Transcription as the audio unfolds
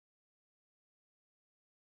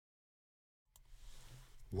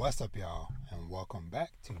What's up, y'all, and welcome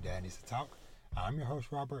back to Dad Needs to Talk. I'm your host,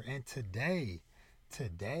 Robert, and today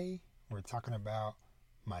we're talking about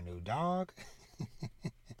my new dog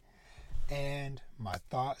and my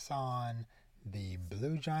thoughts on the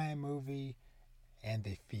Blue Giant movie and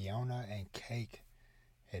the Fionna and Cake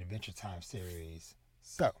Adventure Time series.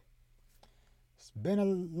 So, it's been a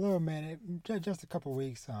little minute, just a couple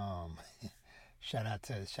weeks. Shout out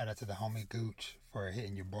to the homie Gooch for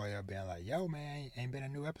hitting your boy up, being like, "Yo, man, ain't been a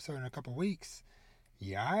new episode in a couple weeks.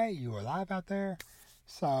 You alright? You alive out there?"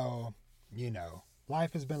 So,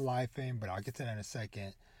 life has been lifing, but I'll get to that in a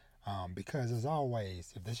second. Because as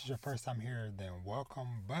always, if this is your first time here, then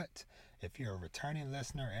welcome. But if you're a returning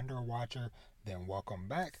listener and or watcher, then welcome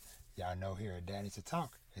back. Y'all know here at Daddy's to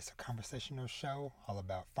Talk, it's a conversational show all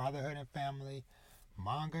about fatherhood and family,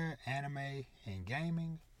 manga, anime, and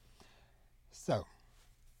gaming. So,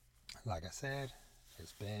 like I said,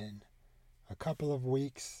 it's been a couple of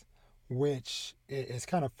weeks, which it's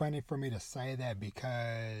kind of funny for me to say that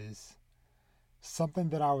because something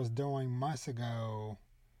that I was doing months ago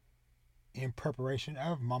in preparation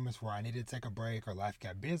of moments where I needed to take a break or life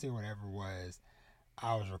got busy or whatever was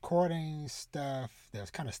I was recording stuff that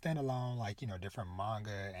was kind of standalone, like, different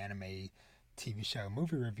manga, anime, TV show,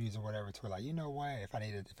 movie reviews or whatever, to where, like, you know what, if I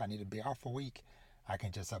need to be off a week, I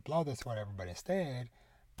can just upload this or whatever. But instead,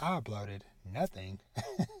 I uploaded nothing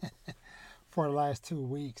for the last 2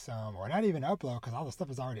 weeks, or not even upload, because all the stuff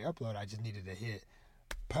is already uploaded. I just needed to hit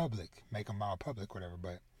public, make them all public, whatever.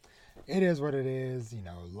 But it is what it is.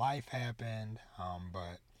 Life happened.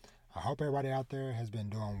 But I hope everybody out there has been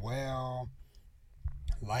doing well.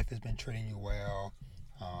 Life has been treating you well.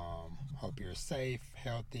 Hope you're safe,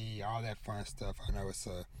 healthy, all that fun stuff. I know it's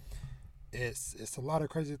a lot of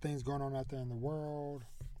crazy things going on out there in the world.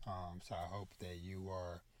 So I hope that you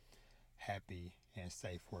are happy and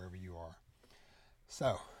safe wherever you are.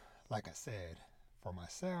 So, like I said, for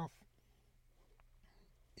myself,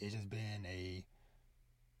 it's just been a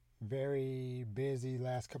very busy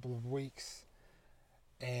last couple of weeks,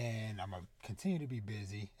 and I'm gonna continue to be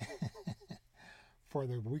busy for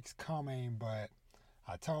the weeks coming. But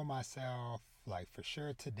I told myself, like, for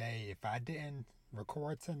sure today, if I didn't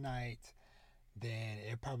record tonight, then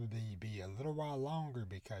it'd probably be a little while longer,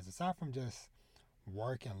 because aside from just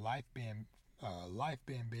work and life being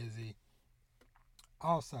busy,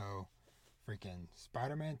 also freaking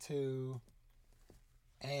Spider-Man 2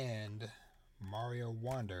 and Mario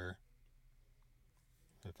Wonder,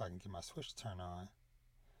 if I can get my Switch to turn on,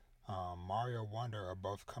 Mario Wonder are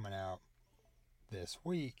both coming out this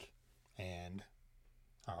week, and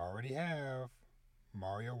I already have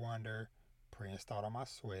Mario Wonder pre-installed on my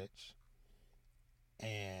Switch,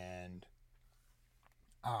 and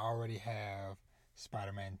I already have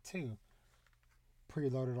Spider-Man 2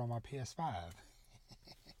 preloaded on my PS5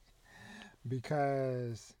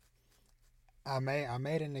 because I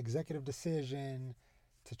made an executive decision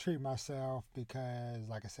to treat myself, because,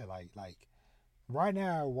 like I said, like right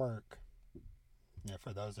now at work,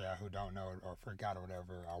 for those of you who don't know or forgot or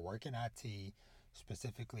whatever, I work in IT,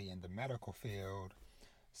 specifically in the medical field.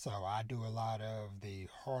 So I do a lot of the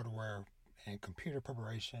hardware and computer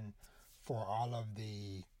preparation for all of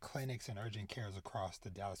the clinics and urgent cares across the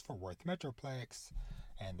Dallas-Fort Worth Metroplex.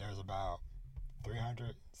 And there's about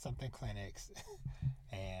 300 something clinics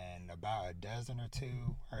and about a dozen or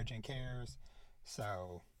two urgent cares.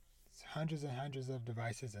 So it's hundreds and hundreds of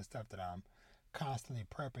devices and stuff that I'm constantly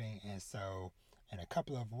prepping. And so in a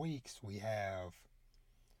couple of weeks, we have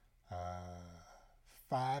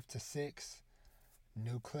 5 to 6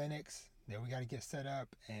 new clinics that we got to get set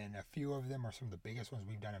up, and a few of them are some of the biggest ones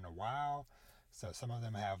we've done in a while. So some of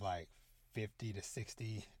them have like 50 to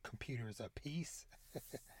 60 computers a piece.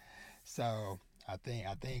 So I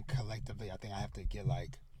think collectively, I think I have to get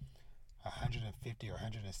like 150 or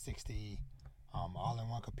 160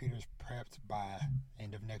 all-in-one computers prepped by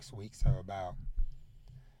end of next week. So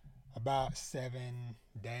about 7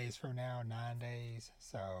 days from now, 9 days.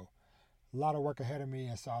 So a lot of work ahead of me.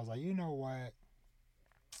 And so I was like, you know what?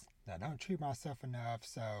 I don't treat myself enough,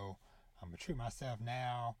 so I'm gonna treat myself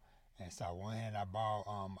now. And so I went ahead and I bought.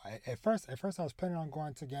 At first I was planning on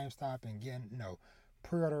going to GameStop and getting,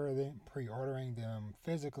 pre-ordering them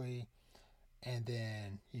physically, and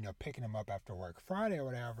then picking them up after work Friday or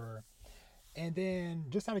whatever. And then,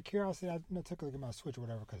 just out of curiosity, I took a look at my Switch or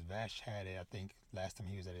whatever, because Vash had it, I think, last time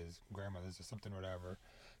he was at his grandmother's or something or whatever.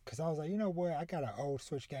 Because I was like, you know what, I got an old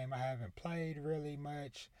Switch game I haven't played really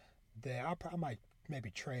much that I might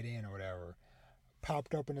maybe trade in or whatever.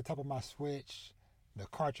 Popped open the top of my Switch, the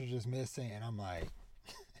cartridge is missing, and I'm like,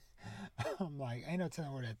 ain't no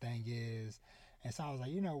telling where that thing is. And so I was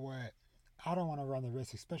like, you know what, I don't want to run the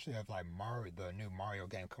risk, especially of like Mario, the new Mario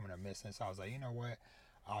game coming up missing. So I was like, you know what?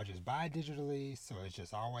 I'll just buy it digitally, so it's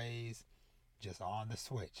just always just on the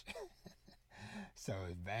Switch. So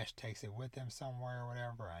if Vash takes it with him somewhere or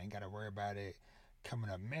whatever, I ain't got to worry about it coming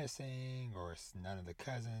up missing or none of the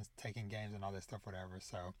cousins taking games and all that stuff, whatever.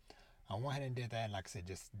 So I went ahead and did that, and like I said,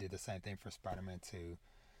 just did the same thing for Spider-Man 2.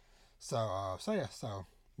 So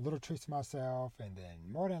little treats to myself, and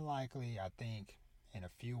then more than likely, I think in a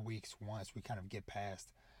few weeks, once we kind of get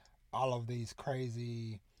past all of these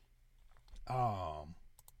crazy um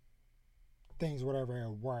things, whatever at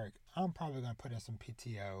work, I'm probably gonna put in some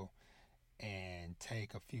PTO and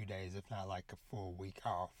take a few days, if not like a full week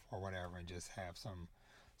off or whatever, and just have some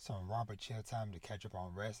Robert chill time to catch up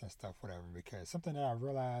on rest and stuff, whatever. Because something that I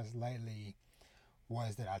realized lately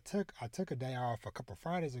was that I took a day off a couple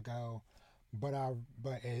Fridays ago, but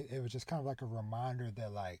it was just kind of like a reminder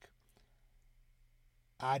that like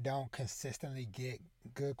I don't consistently get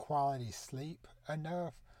good quality sleep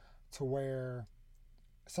enough to where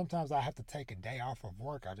sometimes I have to take a day off of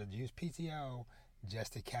work. I just use PTO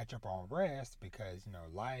just to catch up on rest because,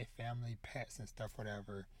 life, family, pets, and stuff,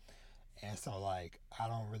 whatever. And so, like, I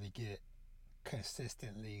don't really get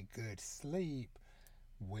consistently good sleep,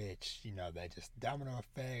 which, that just domino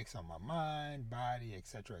effects on my mind, body,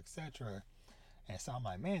 etc., etc. And so I'm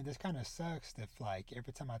like, man, this kind of sucks if, like,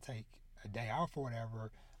 every time I take a day off or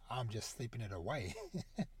whatever, I'm just sleeping it away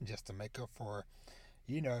just to make up for,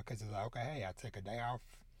 because it's like, okay, hey, I take a day off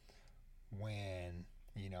when,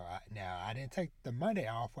 I didn't take the Monday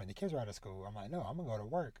off when the kids were out of school. I'm like, no, I'm going to go to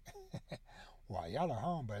work while y'all are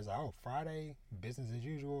home. But it's like, oh, Friday, business as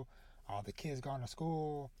usual. All the kids gone to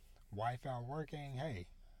school, wife out working. Hey,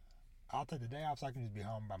 I'll take the day off so I can just be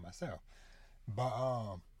home by myself.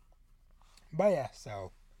 But yeah,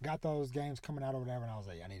 so got those games coming out or whatever, and I was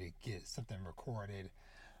like, I need to get something recorded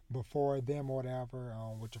before them or whatever,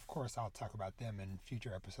 which of course I'll talk about them in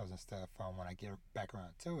future episodes and stuff when I get back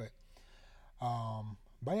around to it.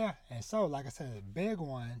 But yeah, and so like I said, big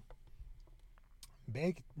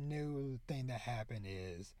new thing that happened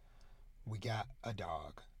is we got a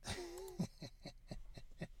dog.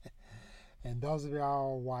 And those of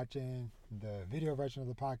y'all watching the video version of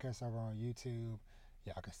the podcast over on YouTube,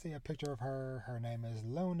 y'all can see a picture of her. Her name is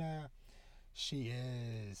Luna. She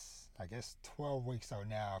is, I guess, 12 weeks old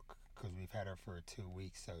now because we've had her for 2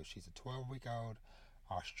 weeks. So she's a 12-week-old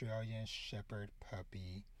Australian Shepherd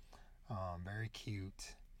puppy. Very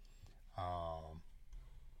cute.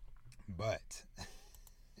 But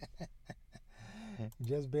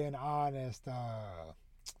just being honest,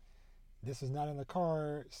 this is not in the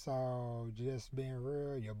card. So just being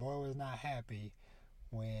real, your boy was not happy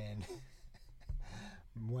when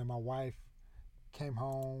when my wife came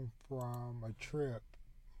home from a trip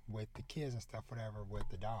with the kids and stuff, whatever, with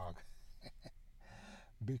the dog.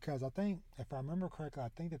 Because I think, if I remember correctly, I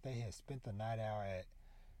think that they had spent the night out at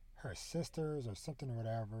her sister's or something or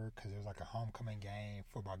whatever, because it was like a homecoming game,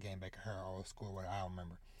 football game back at her old school, what I don't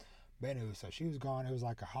remember. But anyway, so she was gone. It was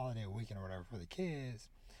like a holiday weekend or whatever for the kids.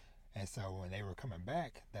 And so when they were coming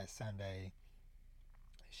back that Sunday,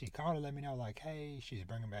 she called to let me know, like, hey, she's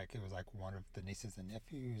bringing back, it was like one of the nieces and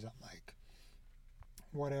nephews. I'm like,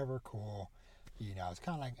 whatever, cool. It's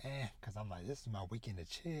kind of like, because I'm like, this is my weekend to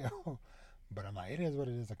chill. But I'm like, it is what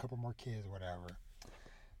it is, a couple more kids, whatever.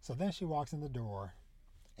 So then she walks in the door,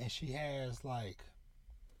 and she has, like,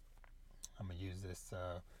 I'm going to use this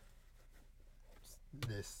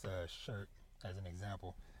shirt as an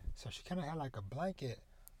example. So she kind of had, like, a blanket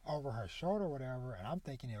over her shoulder or whatever, and I'm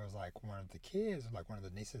thinking it was, like, one of the kids, like one of the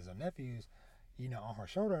nieces or nephews, on her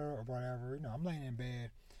shoulder or whatever. I'm laying in bed.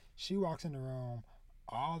 She walks in the room.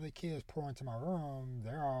 All the kids pour into my room.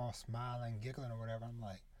 They're all smiling, giggling or whatever. I'm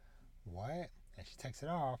like, what? And she takes it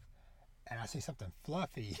off, and I see something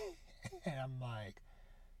fluffy. And I'm like,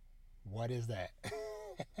 what is that?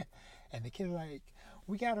 And the kid's like,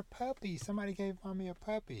 we got a puppy. Somebody gave mommy a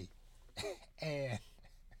puppy. And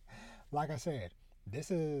like I said,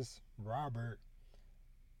 this is Robert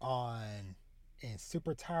in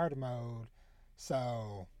super tired mode.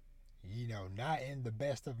 So, not in the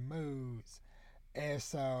best of moods. And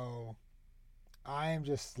so I am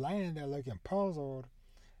just laying there looking puzzled.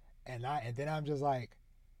 And then I'm just like,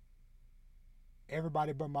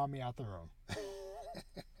 everybody but mommy out the room.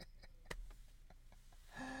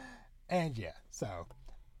 And yeah, so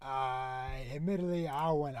I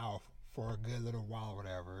went off for a good little while,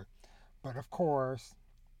 whatever. But of course,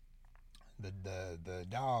 the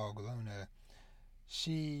dog Luna,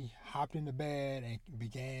 she hopped into bed and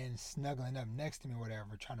began snuggling up next to me,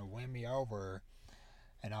 whatever, trying to win me over.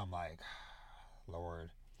 And I'm like,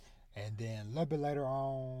 Lord. And then a little bit later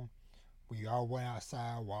on, we all went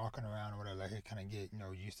outside walking around or whatever, like kind of get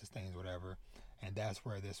used to things, whatever. And that's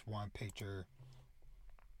where this one picture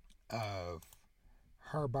of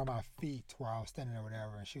her by my feet where I was standing or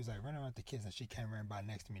whatever, and she was like running with the kids, and she came running by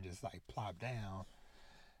next to me, and just like plopped down,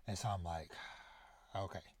 and so I'm like,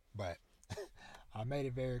 okay, but I made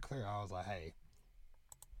it very clear. I was like, hey,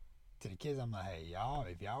 to the kids, I'm like, hey, y'all,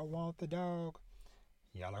 if y'all want the dog,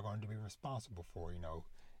 y'all are going to be responsible for,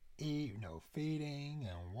 feeding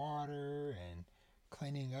and water and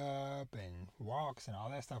cleaning up and walks and all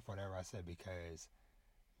that stuff, whatever. I said, because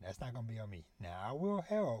that's not going to be on me. Now, I will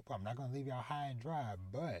help. I'm not going to leave y'all high and dry,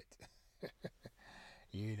 but,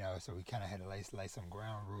 so we kind of had to lay some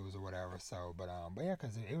ground rules or whatever. So, but yeah,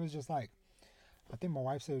 because it was just like, I think my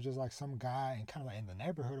wife said it was just like some guy and kind of like in the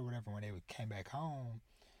neighborhood or whatever, when they came back home,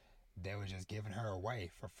 they were just giving her away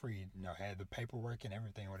for free. Had the paperwork and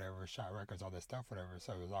everything, whatever, shot records, all that stuff, whatever.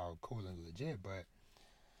 So it was all cool and legit. But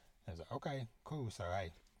I was like, okay, cool. So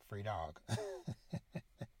hey, free dog.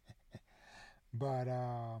 but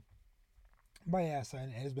uh, but yeah. So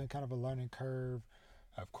and it's been kind of a learning curve.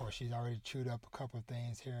 Of course, she's already chewed up a couple of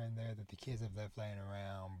things here and there that the kids have left laying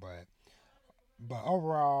around. But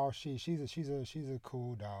overall, she's a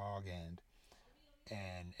cool dog, and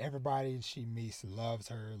everybody she meets loves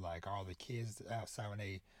her. Like all the kids outside when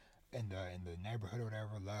they in the neighborhood or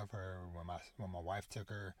whatever love her. When my wife took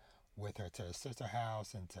her with her to her sister's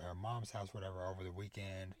house and to her mom's house, whatever, over the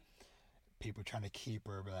weekend, people trying to keep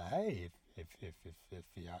her, but like, hey, if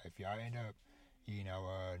y'all end up,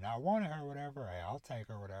 not wanting her, or whatever, hey, I'll take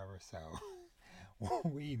her, whatever. So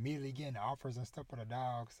we immediately getting offers and stuff for the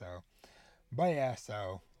dog. So, but yeah,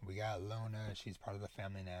 so we got Luna. She's part of the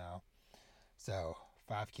family now. So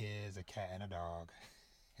 5 kids, a cat, and a dog.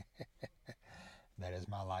 That is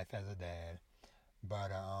my life as a dad.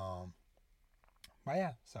 But but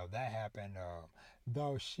yeah, so that happened.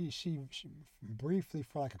 Though she briefly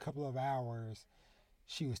for like a couple of hours,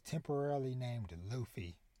 she was temporarily named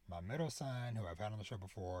Luffy. My middle son, who I've had on the show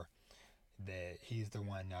before, that he's the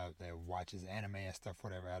one that watches anime and stuff,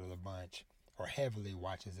 whatever, out of the bunch, or heavily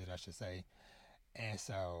watches it, I should say. And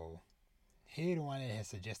so he the one that had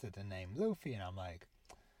suggested the name Luffy, and I'm like,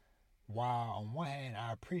 wow. On one hand,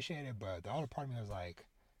 I appreciate it, but the other part of me was like,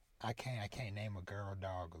 I can't name a girl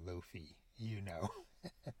dog Luffy,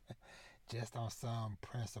 just on some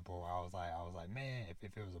principle. I was like, man, if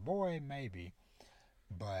it was a boy, maybe,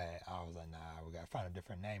 but I was like, nah, we gotta find a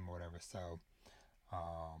different name or whatever. So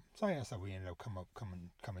yeah, so we ended up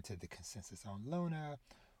coming to the consensus on Luna,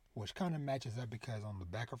 which kind of matches up because on the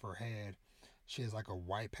back of her head, she has like a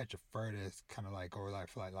white patch of fur that's kind of like over like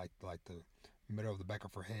the middle of the back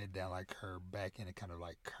of her head down like her back, and it kind of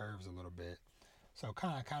like curves a little bit. So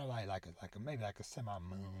kind of like a maybe like a semi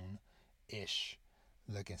moon ish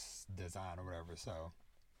looking design or whatever. So,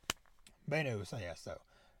 but anyway, so yeah, so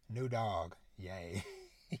new dog, yay.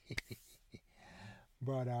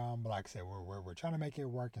 But like I said, we're trying to make it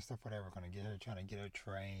work and stuff, whatever. We're gonna trying to get her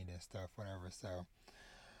trained and stuff, whatever. So,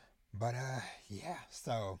 but yeah,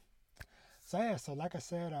 so yeah, so like I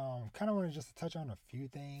said, kind of wanted just to touch on a few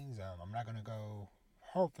things. I'm not gonna go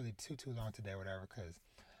hopefully too long today, whatever, because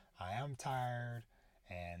I am tired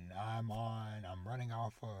and I'm running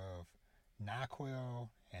off of NyQuil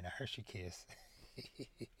and a Hershey Kiss.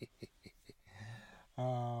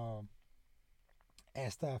 um,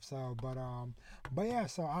 and stuff. But yeah,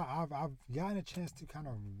 so I've gotten a chance to kind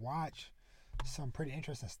of watch some pretty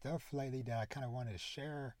interesting stuff lately that I kind of wanted to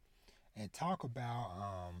share and talk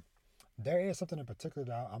about. There is something in particular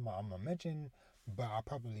that I'm gonna mention, but I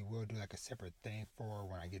probably will do like a separate thing for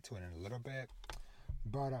when I get to it in a little bit.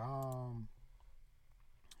 But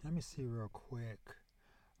let me see real quick.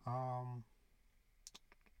 Um,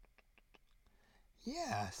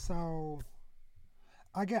 yeah, so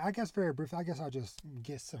I guess very briefly, I guess I'll just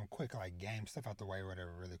get some quick like game stuff out the way or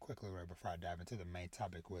whatever really quickly or whatever before I dive into the main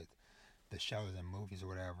topic with the shows and movies or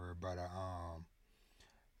whatever.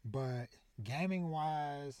 But gaming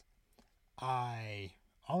wise, I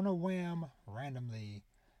on a whim randomly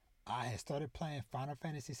I had started playing Final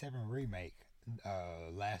Fantasy VII Remake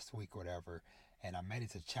last week or whatever, and I made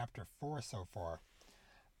it to chapter 4 so far.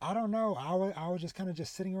 I don't know. I was just kind of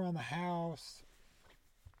just sitting around the house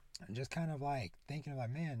and just kind of like thinking like,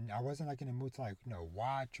 man, I wasn't like in the mood to like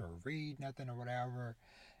watch or read nothing or whatever,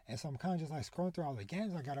 and so I'm kind of just like scrolling through all the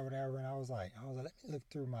games I got or whatever, and I was like, let me look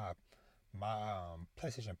through my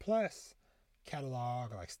PlayStation Plus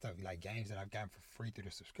catalog, like stuff like games that I've gotten for free through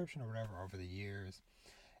the subscription or whatever over the years,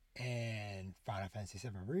 and Final Fantasy VII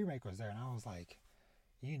Remake was there, and I was like,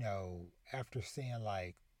 after seeing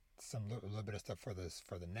like some little bit of stuff for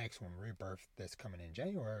the next one, Rebirth, that's coming in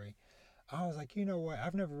January, I was like, you know what?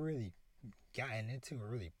 I've never really gotten into or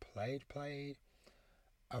really played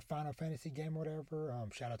a Final Fantasy game or whatever.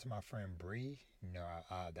 Shout out to my friend Bree.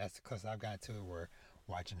 That's because I've got to where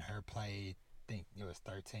watching her play. I think it was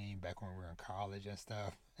 13 back when we were in college and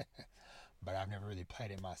stuff. But I've never really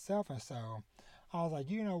played it myself, and so I was like,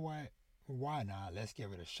 you know what? Why not? Let's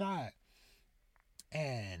give it a shot.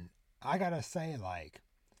 And I gotta say, like,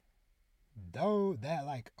 though that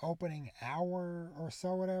like opening hour or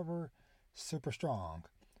so, whatever, super strong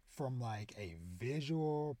from like a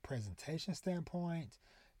visual presentation standpoint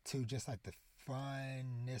to just like the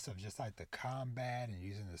funness of just like the combat and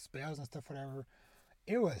using the spells and stuff, whatever.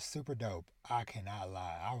 It was super dope. I cannot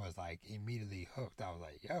lie. I was like immediately hooked. I was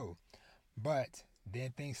like, yo. But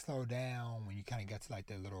then things slow down when you kind of get to like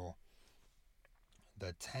the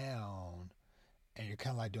town, and you're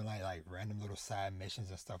kind of like doing like random little side missions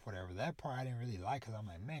and stuff, whatever. That part I didn't really like because I'm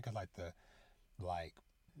like, man, because like the like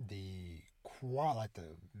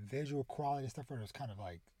the visual quality and stuff was kind of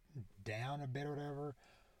like down a bit or whatever.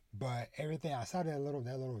 But everything outside of that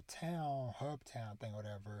little town, hub town thing,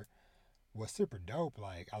 whatever, was super dope.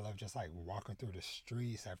 Like I love just like walking through the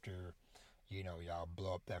streets after y'all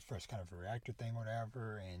blow up that first kind of reactor thing,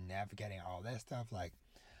 whatever, and navigating all that stuff. Like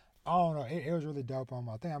I don't know, it was really dope.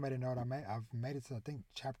 I think I made a note. I've made it to I think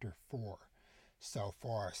chapter 4 so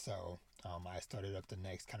far. So I started up the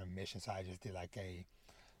next kind of mission. So I just did like a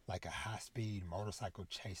high speed motorcycle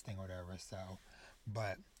chase thing, or whatever. So,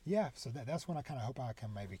 but yeah, so that's when I kind of hope I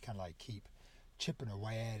can maybe kind of like keep chipping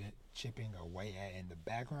away at in the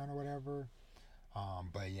background or whatever.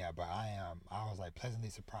 But yeah, I was like pleasantly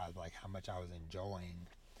surprised like how much I was enjoying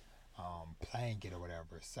playing it or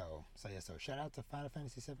whatever. So yeah, so shout out to Final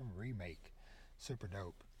Fantasy VII Remake, super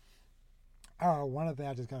dope. One of the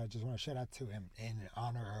things I just want to shout out to him in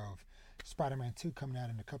honor of Spider-Man 2 coming out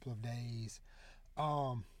in a couple of days.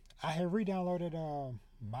 Um, I had re-downloaded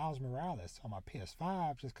Miles Morales on my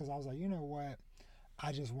PS5 just because I was like, you know what,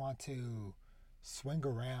 I just want to swing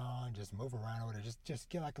around, just move around with it, just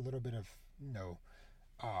get like a little bit of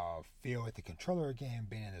feel with the controller again,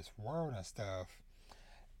 being in this world and stuff.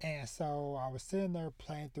 And so I was sitting there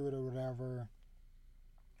playing through it or whatever,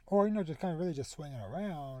 or just kind of really just swinging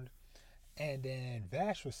around. And then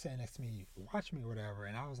Vash was sitting next to me, watching me or whatever,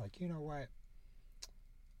 and I was like, you know what?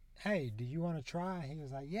 Hey, do you want to try? And he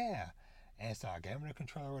was like, yeah. And so I gave him the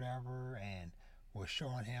controller or whatever, and was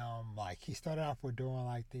showing him like he started off with doing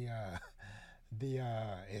like it's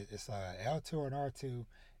a L2 or an R2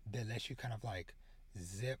 that lets you kind of like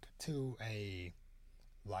zip to a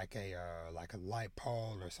light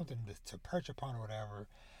pole or something to perch upon or whatever.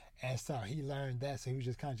 And so he learned that, so he was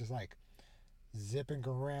just kind of just like zipping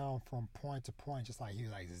around from point to point, just like he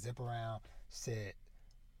would like zip around, sit,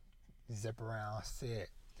 zip around,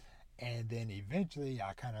 sit. And then eventually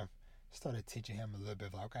I kind of started teaching him a little bit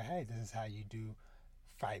of like, okay, hey, this is how you do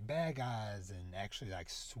fight bad guys and actually like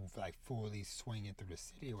fully swinging through the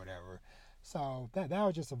city or whatever. So that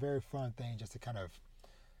was just a very fun thing just to kind of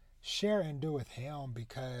share and do with him,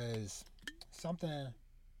 because something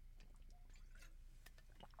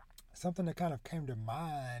that kind of came to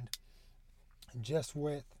mind just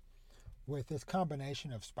with this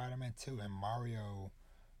combination of Spider-Man 2 and Mario,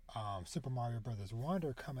 Super Mario Brothers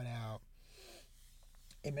Wonder coming out.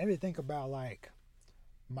 It made me think about like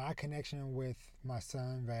my connection with my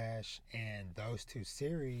son Vash and those two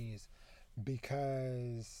series,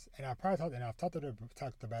 because I've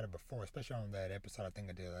talked about it before, especially on that episode I think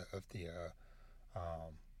I did of the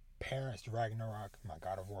parents Ragnarok, my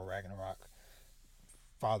God of War Ragnarok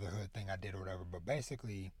fatherhood thing I did or whatever. But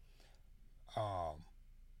basically, um,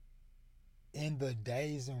 in the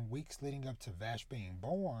days and weeks leading up to Vash being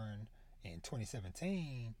born in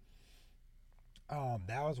 2017,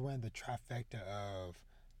 that was when the trifecta of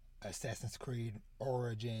Assassin's Creed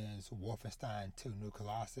Origins, Wolfenstein 2 New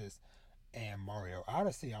Colossus, and Mario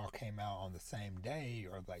Odyssey all came out on the same day,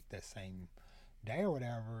 or like that same day or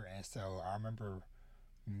whatever. And so I remember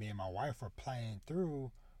me and my wife were playing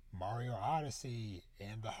through Mario Odyssey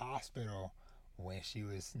in the hospital when she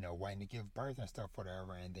was, waiting to give birth and stuff,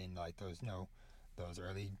 whatever. And then like those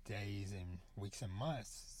early days and weeks and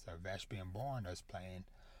months of Vash being born, us playing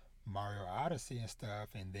Mario Odyssey and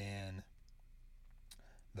stuff. And then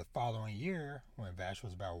the following year, when Vash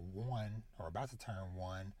was about 1 or about to turn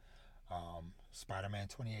 1, Spider-Man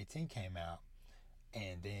 2018 came out.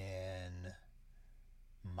 And then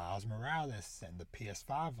Miles Morales and the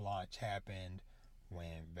PS5 launch happened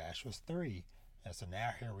when Vash was 3. And so now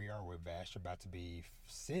here we are with Vash about to be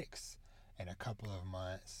 6 in a couple of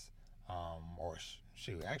months. Or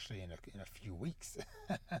shoot, actually in a few weeks.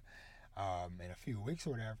 In a few weeks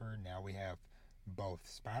or whatever, now we have both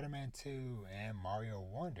Spider-Man 2 and Mario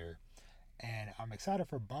Wonder. And I'm excited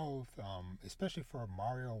for both, especially for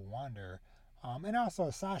Mario Wonder. And also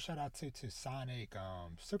a side shout out to Sonic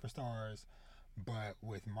Superstars, but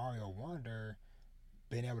with Mario Wonder,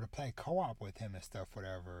 being able to play co-op with him and stuff,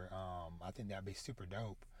 whatever. I think that'd be super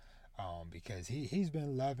dope. Because he's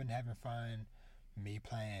been loving having fun. Me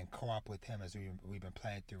playing co-op with him as we've been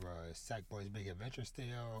playing through Sackboy's Big Adventure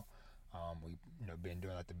still. We been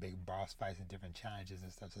doing like the big boss fights and different challenges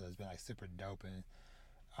and stuff. So it's been like super dope and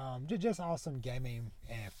just awesome gaming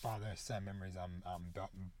and father and son memories I'm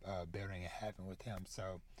building and having with him.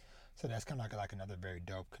 So that's kind of like another very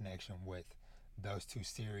dope connection with those two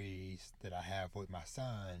series that I have with my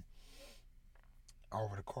son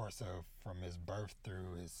over the course of from his birth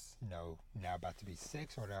through his now about to be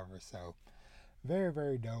 6 or whatever. So very,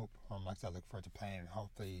 very dope. Like I said, I look forward to playing,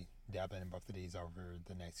 hopefully dabbling in both of these over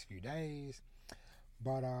the next few days.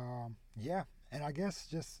 But yeah, and I guess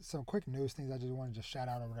just some quick news things I just wanted to shout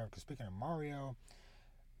out or whatever. Because speaking of Mario,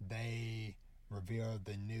 they revealed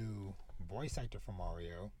the new voice actor for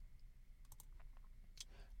Mario.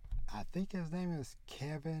 I think his name is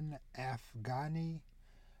Kevin Afghani.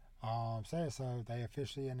 So they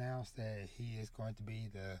officially announced that he is going to be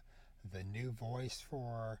the new voice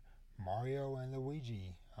for Mario and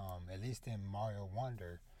Luigi, at least in Mario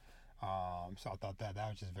Wonder. So I thought that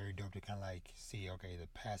was just very dope to kind of like see, okay, the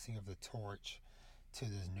passing of the torch to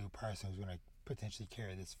this new person who's going to potentially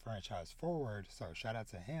carry this franchise forward. So shout out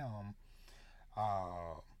to him.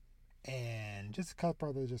 And just a couple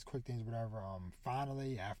other just quick things, whatever.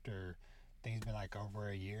 Finally, after things been like over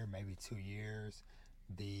a year, maybe 2 years,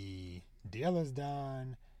 the deal is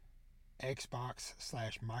done. Xbox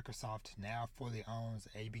 / Microsoft now fully owns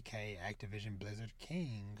ABK, Activision Blizzard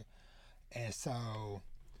King. And so,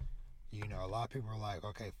 a lot of people are like,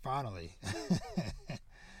 okay, finally.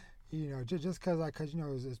 Just because,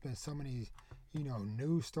 there's been so many,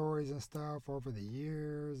 news stories and stuff over the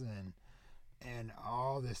years and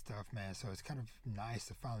all this stuff, man. So it's kind of nice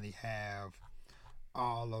to finally have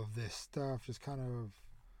all of this stuff just kind of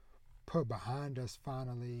put behind us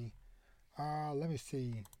finally. Let me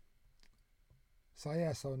see. So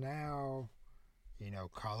yeah, so now,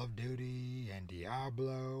 Call of Duty and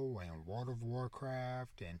Diablo and World of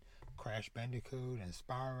Warcraft and Crash Bandicoot and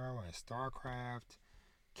Spyro and StarCraft,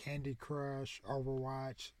 Candy Crush,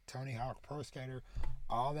 Overwatch, Tony Hawk Pro Skater,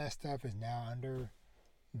 all that stuff is now under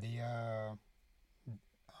the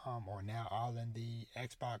or now all in the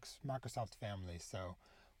Xbox Microsoft family. So,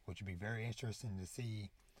 which would be very interesting to see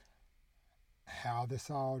how this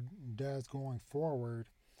all does going forward.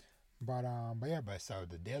 But so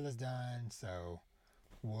the deal is done. So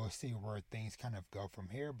we'll see where things kind of go from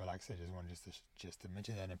here. But like I said, just wanted just to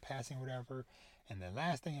mention that in passing, whatever. And the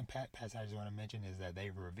last thing in passing I just want to mention is that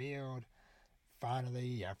they've revealed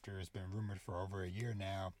finally, after it's been rumored for over a year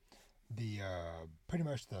now, the pretty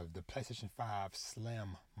much the PlayStation 5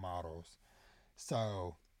 Slim models.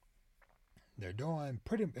 So they're doing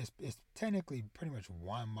it's technically pretty much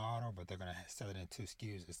one model, but they're gonna sell it in 2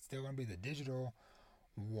 SKUs. It's still gonna be the digital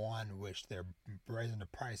one, which they're raising the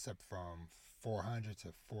price up from $400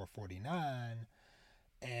 to $449,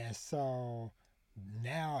 and so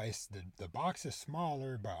now it's the box is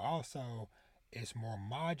smaller, but also it's more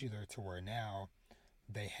modular to where now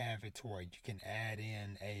they have it to where you can add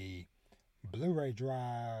in a Blu-ray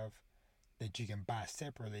drive that you can buy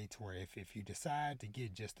separately, to where if you decide to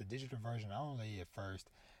get just the digital version only at first,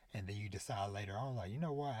 and then you decide later on, like,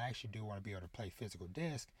 I actually do want to be able to play physical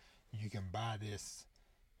disc, you can buy this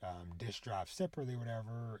disk drive separately,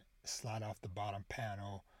 whatever, slide off the bottom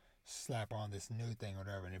panel, slap on this new thing,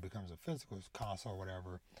 whatever, and it becomes a physical console,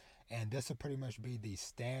 whatever. And this will pretty much be the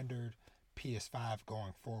standard PS5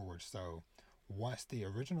 going forward. So once the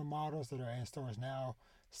original models that are in stores now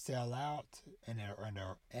sell out and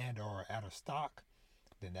are out of stock,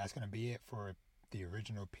 then that's going to be it for the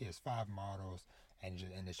original PS5 models, and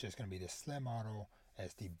it's just going to be the slim model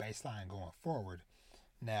as the baseline going forward.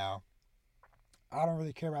 Now, I don't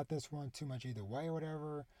really care about this one too much either way or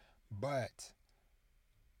whatever, but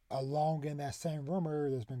along in that same rumor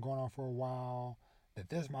that's been going on for a while that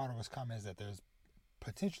this model was coming, is that there's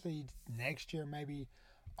potentially next year maybe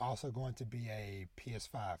also going to be a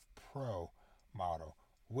PS5 Pro model,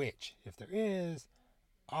 which, if there is,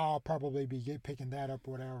 I'll probably be picking that up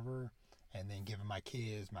or whatever, and then giving my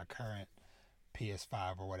kids my current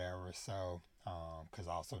PS5 or whatever. So, because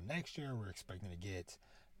also next year we're expecting to get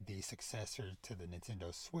the successor to the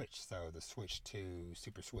Nintendo Switch, so the Switch 2,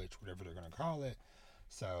 Super Switch, whatever they're going to call it.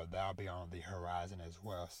 So that'll be on the horizon as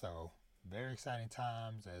well. So very exciting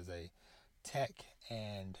times as a tech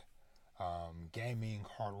and gaming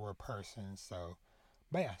hardware person. So,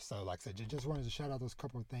 but yeah, so like I said, just wanted to shout out those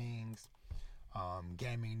couple of things.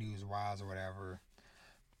 gaming news wise or whatever.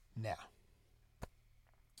 Now,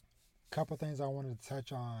 a couple things I wanted to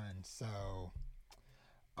touch on. So,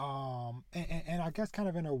 and I guess kind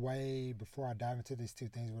of in a way before I dive into these two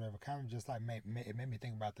things, whatever, kind of just like it made me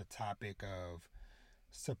think about the topic of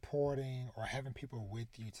supporting or having people with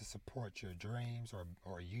you to support your dreams,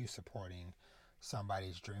 or you supporting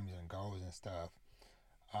somebody's dreams and goals and stuff.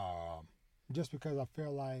 Um, just because I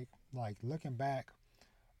feel like looking back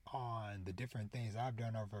on the different things I've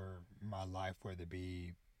done over my life, whether it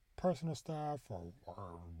be personal stuff or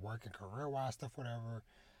work and career wise stuff, whatever,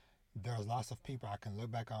 there's lots of people I can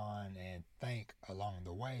look back on and thank along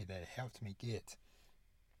the way that helped me get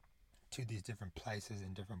to these different places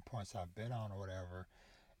and different points I've been on or whatever.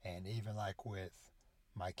 And even like with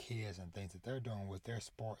my kids and things that they're doing with their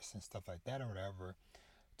sports and stuff like that or whatever,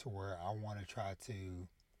 to where I want to try to,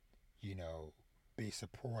 you know, be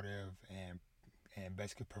supportive and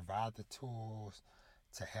basically provide the tools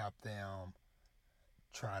to help them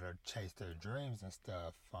try to chase their dreams and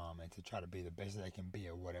stuff, and to try to be the best they can be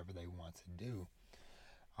at whatever they want to do.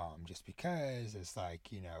 Just because it's like,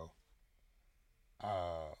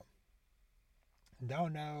 uh,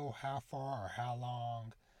 don't know how far or how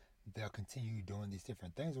long they'll continue doing these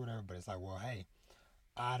different things or whatever, but it's like, well, hey,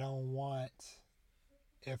 I don't want,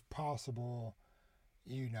 if possible,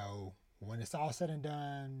 when it's all said and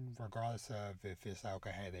done, regardless of if it's like,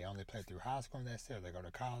 okay, hey, they only play through high school and that's it, they go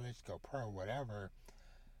to college, go pro, whatever.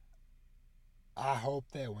 I hope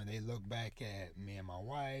that when they look back at me and my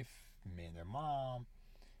wife, me and their mom,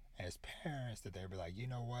 as parents, that they'll be like, you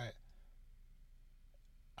know what?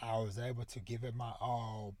 I was able to give it my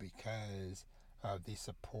all because of the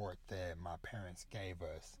support that my parents gave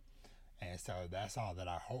us. And so that's all that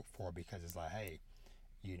I hope for, because it's like, hey,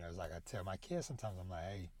 it's like I tell my kids sometimes, I'm like,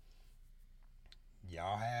 hey,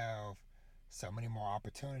 y'all have so many more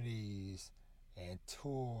opportunities and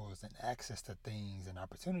tools and access to things and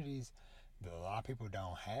opportunities that a lot of people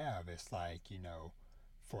don't have. It's like,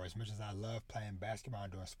 for as much as I love playing basketball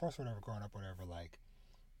and doing sports, whatever, growing up, whatever, like,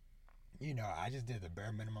 I just did the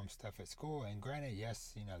bare minimum stuff at school. And granted,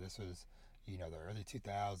 yes, this was, the early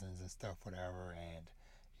 2000s and stuff, whatever. And,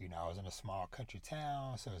 I was in a small country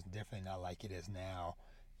town, so it's definitely not like it is now,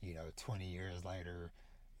 20 years later,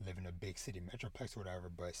 living in a big city metroplex or whatever.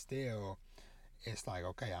 But still, it's like,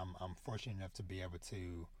 okay, I'm fortunate enough to be able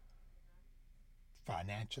to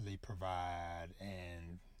financially provide,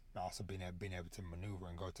 and also being able to maneuver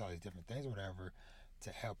and go to all these different things or whatever to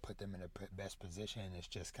help put them in the best position. It's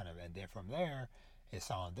just kind of, and then from there, it's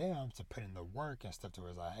on them to put in the work and stuff to where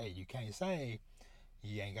it's like, hey, you can't say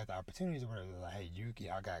you ain't got the opportunities or whatever. Like, hey,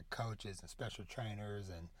 y'all got coaches and special trainers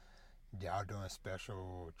and y'all doing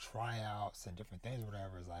special tryouts and different things or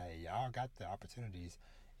whatever. It's like, hey, y'all got the opportunities.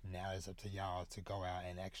 Now it's up to y'all to go out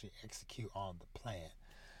and actually execute on the plan.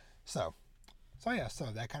 So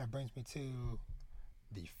that kind of brings me to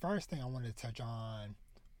the first thing I wanted to touch on,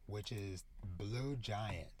 which is Blue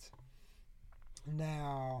Giant.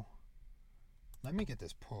 Now, let me get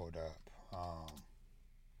this pulled up.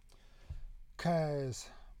 Because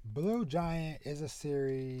Blue Giant is a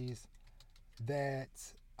series that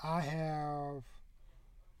I have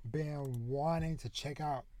been wanting to check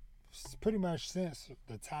out pretty much since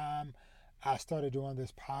the time I started doing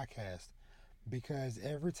this podcast. Because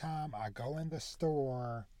every time I go in the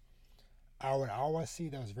store, I would always see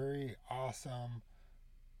those very awesome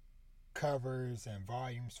covers and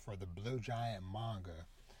volumes for the Blue Giant manga.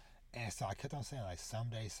 And so I kept on saying, like,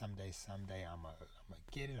 someday, I'm gonna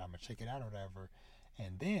get it, I'm gonna check it out or whatever.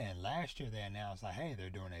 And then last year they announced, like, hey, they're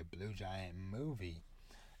doing a Blue Giant movie.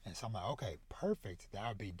 And so I'm like, okay, perfect, that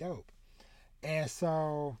would be dope. And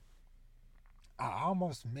so I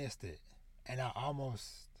almost missed it. And I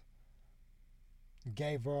almost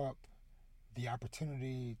gave up the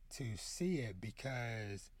opportunity to see it,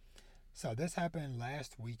 because so this happened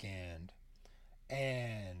last weekend.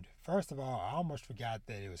 And first of all, I almost forgot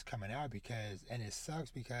that it was coming out, and it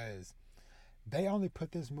sucks because they only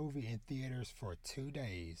put this movie in theaters for 2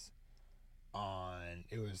 days.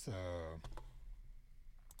 It was,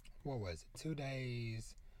 what was it, 2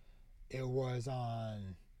 days? It was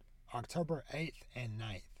on October 8th and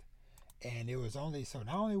 9th. And it was only, so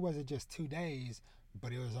not only was it just 2 days,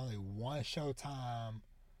 but it was only one showtime,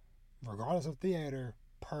 regardless of theater,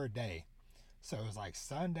 per day. So it was like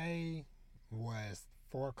Sunday was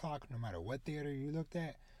 4 o'clock, no matter what theater you looked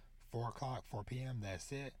at, 4 o'clock, 4 p.m.,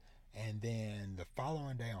 that's it. And then the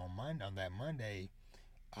following day on that Monday,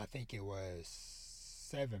 I think it was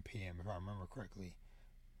 7 p.m., if I remember correctly,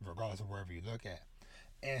 regardless of wherever you look at.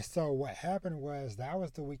 And so what happened was, that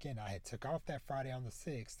was the weekend I had took off that Friday on the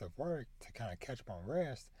 6th of work to kind of catch up on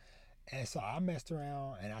rest. And so I messed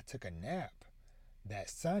around and I took a nap that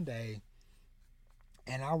Sunday,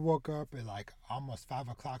 and I woke up at like almost 5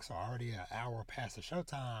 o'clock, so already an hour past the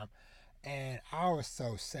showtime. And I was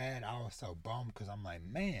so sad, I was so bummed because I'm like,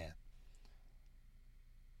 man,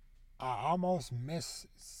 I almost missed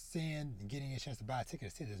getting a chance to buy a ticket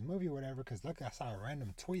to see this movie or whatever. Because look, I saw a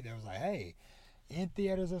random tweet that was like, hey, in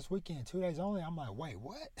theaters this weekend, 2 days only. I'm like, wait,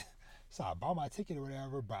 what? So I bought my ticket or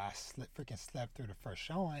whatever, but I freaking slept through the first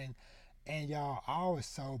showing. And y'all, I was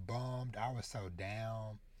so bummed. I was so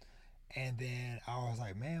down. And then I was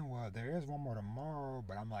like, man, well, there is one more tomorrow,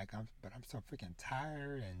 but I'm so freaking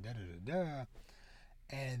tired and da da da da.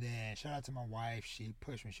 And then shout out to my wife, she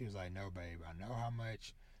pushed me. She was like, no, babe, I know how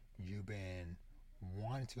much you've been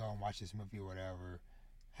wanting to go and watch this movie or whatever.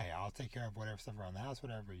 Hey, I'll take care of whatever stuff around the house,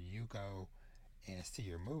 whatever. You go and see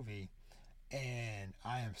your movie. And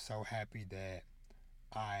I am so happy that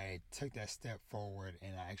I took that step forward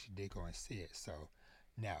and I actually did go and see it. So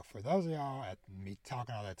now, for those of y'all at me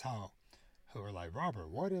talking all that talk who are like, Robert,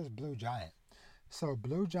 what is Blue Giant? So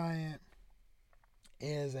Blue Giant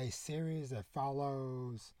is a series that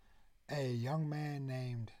follows a young man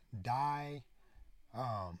named Dai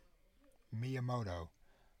um, Miyamoto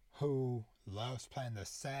who loves playing the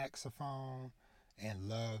saxophone and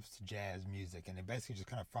loves jazz music. And it basically just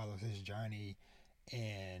kind of follows his journey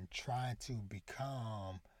in trying to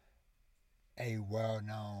become a well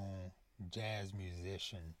known jazz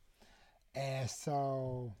musician. And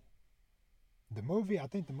so I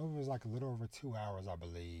think the movie was like a little over 2 hours, I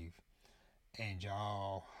believe. And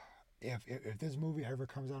y'all, if this movie ever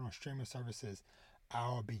comes out on streaming services,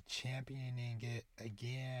 I'll be championing it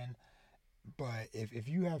again. But if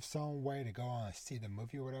you have some way to go on and see the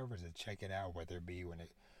movie or whatever, to check it out, whether it be when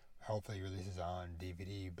it hopefully releases on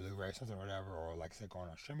DVD, Blu-ray, something or whatever, or like I said, going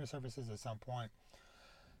on streaming services at some point,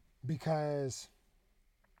 because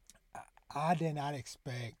I did not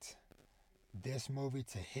expect this movie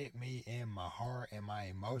to hit me in my heart and my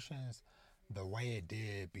emotions the way it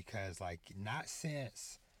did, because like not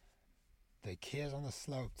since the Kids on the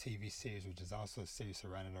Slope TV series, which is also a series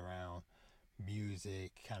surrounded around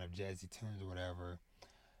music, kind of jazzy tunes or whatever,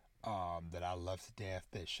 that I love to death.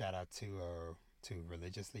 That shout out to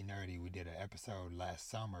Religiously Nerdy. We did an episode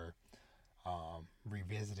last summer,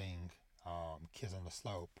 revisiting Kids on the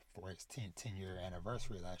Slope for its 10 year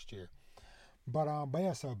anniversary last year. But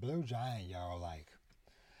yeah, so Blue Giant, y'all, like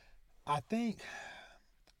I think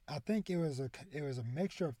I think it was a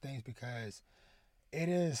mixture of things, because it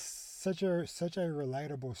is such a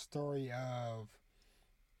relatable story of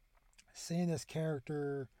seeing this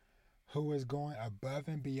character who is going above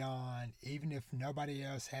and beyond, even if nobody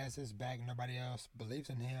else has his back, nobody else believes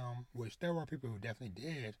in him, which there were people who definitely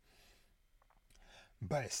did.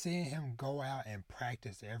 But seeing him go out and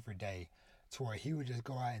practice every day, to where he would just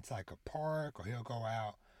go out into like a park, or he'll go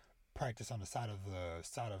out practice on the side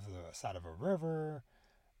of a river,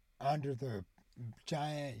 under the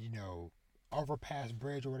giant, overpass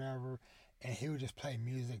bridge or whatever, and he would just play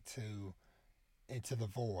music to into the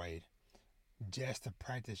void, just to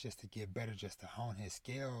practice, just to get better, just to hone his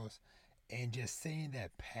skills. And just seeing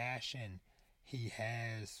that passion he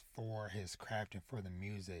has for his craft and for the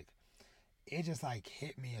music, it just like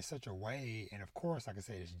hit me in such a way. And of course, like I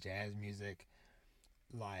said, it's jazz music.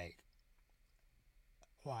 Like,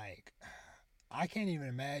 like I can't even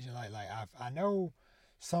imagine. I know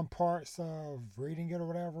some parts of reading it or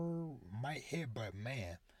whatever might hit, but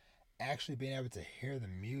man, actually being able to hear the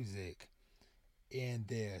music in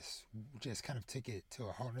this just kind of took it to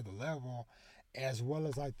a whole nother level, as well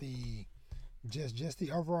as like the just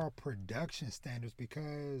the overall production standards.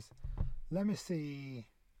 Because let me see,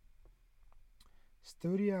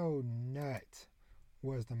 Studio Nut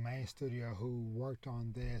was the main studio who worked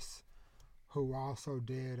on this, who also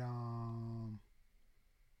did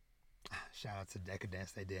shout out to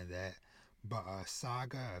Decadence, they did that. But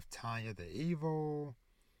Saga of Tanya the Evil.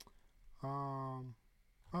 Um,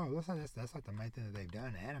 oh, looks like that's like the main thing that they've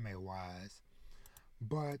done anime wise.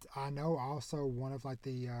 But I know also one of like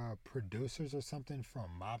the producers or something from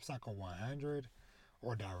Mob Psycho 100,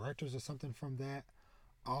 or directors or something from that,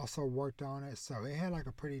 also worked on it. So it had like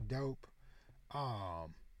a pretty dope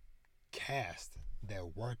um, cast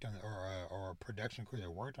that worked on it, or a production crew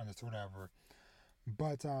that worked on this or whatever.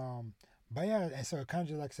 But but yeah, and so it kind of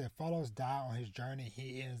just like I said, follows Dai on his journey.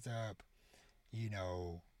 He ends up, you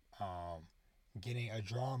know, um, getting a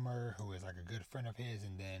drummer who is like a good friend of his,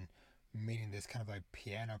 and then meeting this kind of like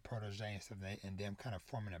piano protege and stuff, and them kind of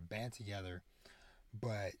forming a band together.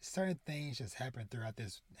 But certain things just happened throughout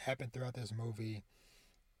this movie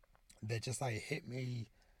that just like hit me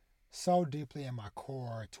so deeply in my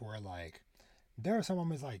core, to where like there were some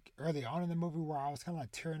moments like early on in the movie where I was kind of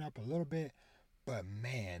like tearing up a little bit, but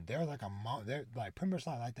man, there was like a moment, there like pretty much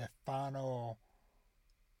like that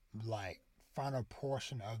like final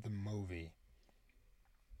portion of the movie.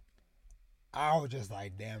 I was just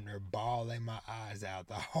like damn near bawling my eyes out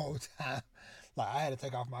the whole time. Like I had to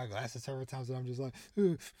take off my glasses several times, and I'm just like,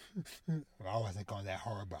 I wasn't going that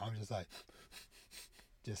hard, but I'm just like,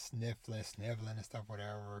 just sniffling and stuff,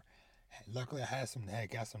 whatever. Luckily, I had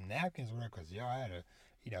got some napkins with her because y'all had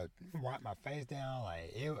to, wipe my face down.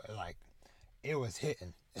 It was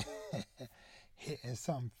hitting, hitting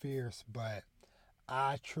something fierce. But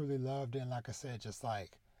I truly loved it. And like I said, just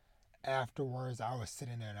like afterwards, I was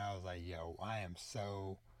sitting there and I was like, yo, I am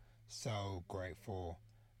so grateful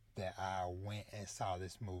that I went and saw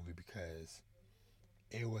this movie because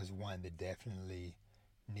it was one that definitely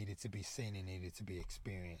needed to be seen and needed to be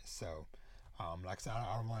experienced. So, like I said,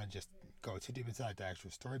 I don't want to just go too deep into like the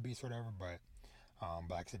actual story beats or whatever, but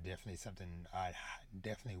like I said, definitely something I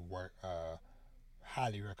definitely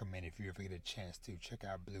highly recommend if you ever get a chance to check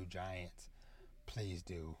out Blue Giants. Please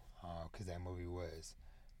do, because that movie was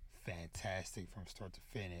fantastic from start to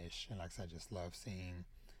finish, and like I said, I just love seeing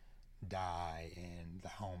Die and the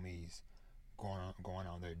homies going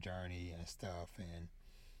on their journey and stuff, and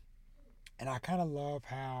I kind of love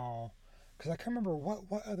how, because I can't remember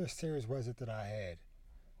what other series was it that I had.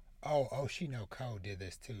 Oh, Oshino Ko did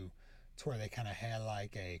this too, to where they kind of had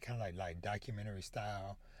like a kind of like documentary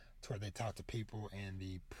style, to where they talk to people in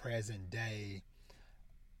the present day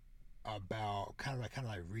about kind of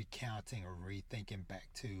like recounting or rethinking back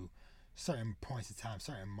to certain points in time,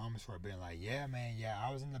 certain moments where being like, yeah, man, yeah,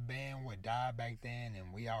 I was in the band with Die back then,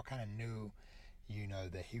 and we all kind of knew,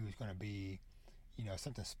 that he was going to be,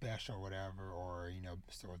 something special or whatever, or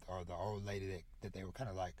or the old lady that they were kind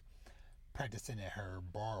of like practicing at her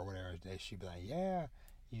bar or whatever, she'd be like, yeah,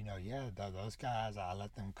 yeah, those guys, I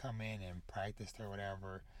let them come in and practice or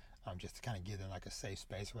whatever, just to kind of give them like a safe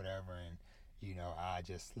space or whatever, and I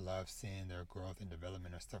just love seeing their growth and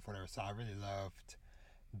development and stuff, whatever. So I really loved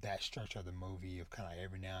that structure of the movie of kind of like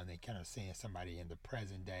every now and then kind of seeing somebody in the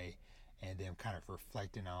present day and then kind of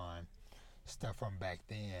reflecting on stuff from back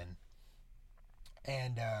then.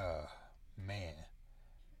 And man,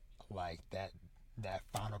 like that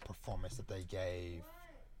final performance that they gave.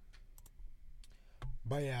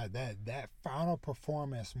 But yeah, that final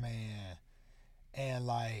performance, man, and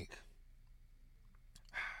like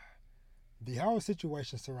the whole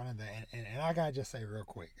situation surrounding that, and I gotta just say real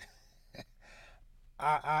quick,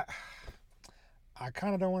 I I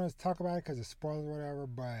kind of don't want to talk about it because it's spoilers or whatever,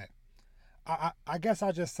 but I guess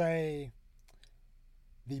I'll just say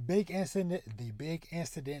the big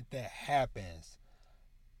incident that happens,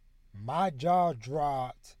 my jaw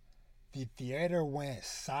dropped. The theater went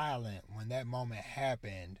silent when that moment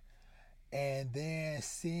happened, and then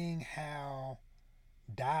seeing how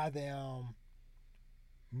Them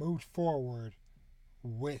moved forward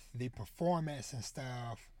with the performance and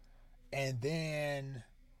stuff, and then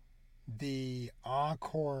the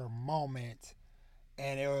encore moment,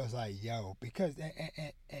 and it was like, yo, because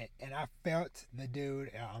and I felt the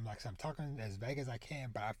dude. I'm talking as vague as I can,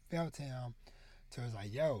 but I felt him. So it was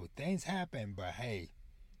like, yo, things happen, but hey,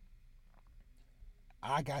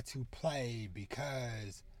 I got to play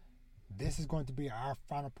because this is going to be our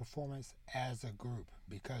final performance as a group,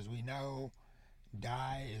 because we know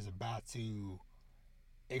Die is about to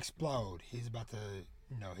explode. He's about to,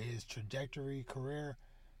 his trajectory, career,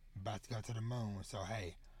 about to go to the moon. So,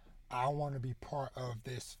 hey, I want to be part of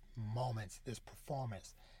this moment, this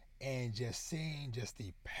performance. And just seeing just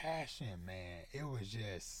the passion, man, it was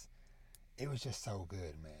just so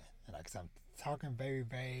good, man. And like I said, I'm talking very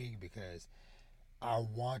vague because I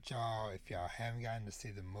want y'all, if y'all haven't gotten to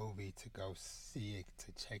see the movie, to go see it,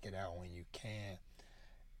 to check it out when you can.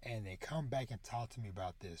 And then come back and talk to me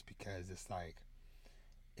about this, because it's like,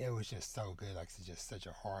 it was just so good. Like, it's just such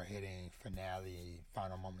a hard hitting finale,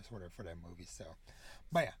 final moments, whatever, for that movie. So,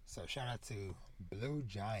 but yeah, so shout out to Blue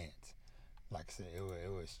Giant. Like I said,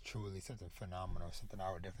 it was truly something phenomenal, something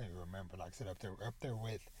I would definitely remember. Like I said, up there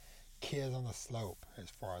with Kids on the Slope as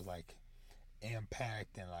far as like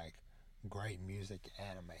impact and like great music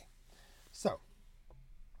anime. So,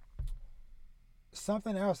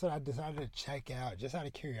 something else that I decided to check out just out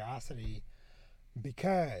of curiosity,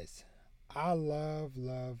 because I loved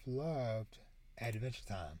Adventure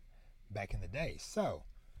Time back in the day. So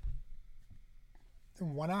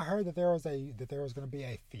when I heard that there was going to be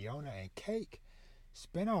a Fionna and Cake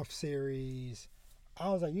spinoff series, I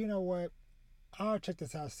was like, you know what? I'll check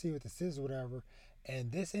this out, see what this is, whatever.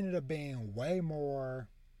 And this ended up being way more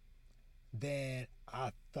than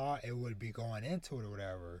I thought it would be going into it or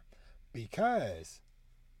whatever. because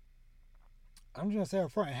I'm just gonna say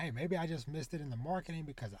up front, hey, maybe I just missed it in the marketing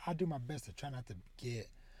because I do my best to try not to get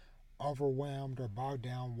overwhelmed or bogged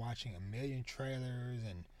down watching a million trailers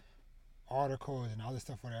and articles and all this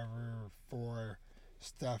stuff, whatever, for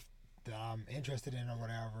stuff that I'm interested in or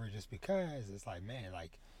whatever, just because it's like, man,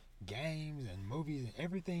 like games and movies and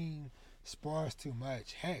everything spoils too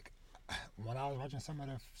much. Heck, when I was watching some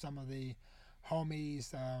of the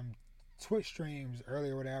homies Twitch streams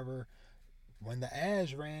earlier, or whatever, when the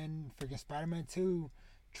ads ran, freaking Spider-Man 2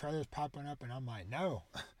 trailers popping up, and I'm like, no,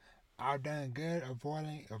 I've done good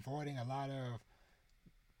avoiding a lot of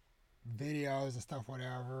videos and stuff,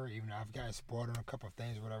 whatever. Even though I've gotten spoiled on a couple of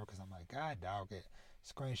things, whatever, because I'm like, God, dog, get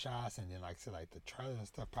screenshots and then like the trailers and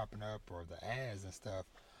stuff popping up or the ads and stuff.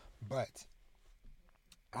 But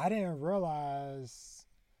I didn't realize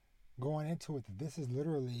going into it that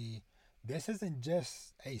this isn't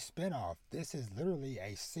just a spinoff. This is literally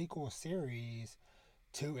a sequel series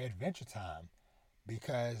to Adventure Time,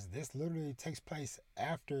 because this literally takes place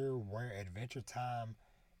after where Adventure Time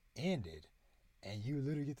ended, and you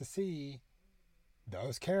literally get to see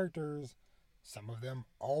those characters, some of them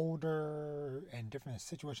older and different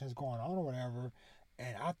situations going on or whatever.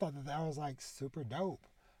 And I thought that was like super dope,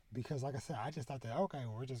 because like I said, I just thought that, okay,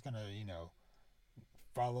 we're just gonna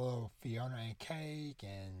follow Fionna and Cake,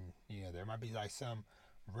 and there might be like some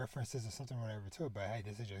references or something or whatever to it, but hey,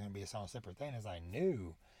 this is just gonna be its own separate thing. It's like,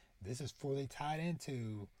 no, this is fully tied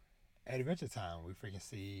into Adventure Time. We freaking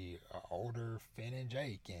see older Finn and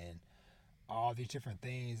Jake and all these different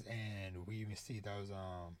things, and we even see those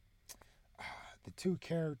the two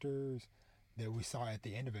characters that we saw at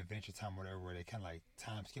the end of Adventure Time, whatever, where they kind of like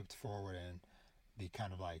time skipped forward, and the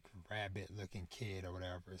kind of like rabbit looking kid or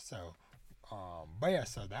whatever. So but yeah,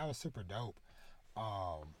 so that was super dope.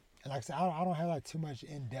 And like I said, I don't have like too much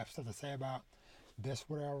in depth stuff to say about this,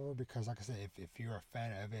 whatever, because like I said, if you're a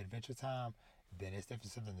fan of Adventure Time, then it's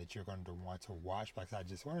definitely something that you're going to want to watch. But like I said, I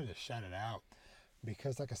just wanted to shout it out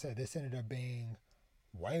because, like I said, this ended up being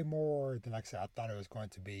way more than, like I said, I thought it was going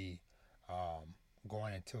to be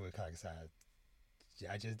going into it. Like I said,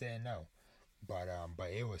 I just didn't know. But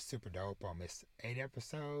it was super dope. It's 8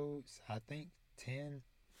 episodes, I think, 10,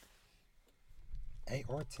 8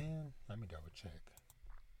 or 10. Let me double check.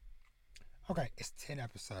 Okay, it's 10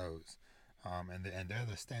 episodes, and they're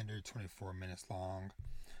the standard 24 minutes long.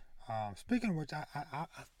 Speaking of which, I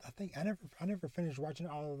think I never finished watching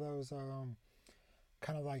all of those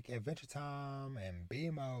kind of like Adventure Time and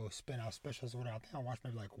BMO spin-off specials. Whatever. I think I watched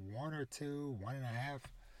maybe like one or two, one and a half.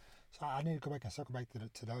 So I need to go back and circle back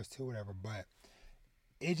to those two, whatever. But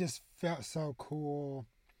it just felt so cool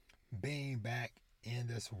being back in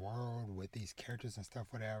this world with these characters and stuff,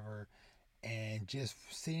 whatever, and just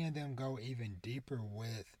seeing them go even deeper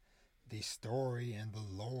with the story and the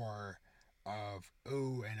lore of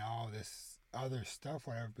Ooh and all this other stuff,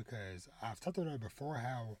 whatever. Because I've talked about it before,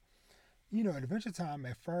 how Adventure Time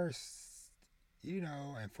at first,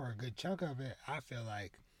 and for a good chunk of it, I feel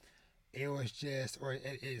like it was just, or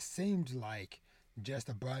it seemed like just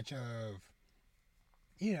a bunch of,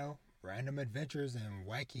 random adventures and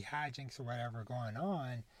wacky hijinks or whatever going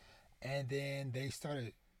on. And then they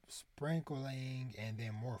started sprinkling and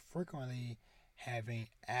then more frequently having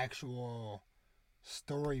actual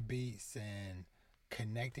story beats and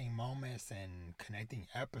connecting moments and connecting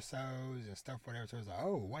episodes and stuff, whatever. So it's like,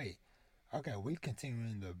 oh, wait. Okay, we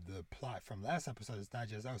continuing the plot from last episode. It's not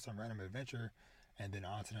just, some random adventure and then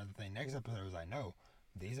on to another thing. Next episode, it was like, no,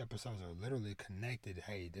 these episodes are literally connected.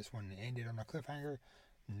 Hey, this one ended on a cliffhanger.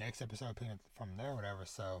 Next episode, picking up from there, whatever.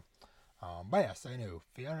 So, but yeah, so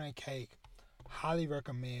Fionna and Cake, highly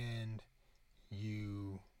recommend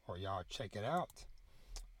you or y'all check it out.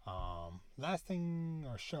 Last thing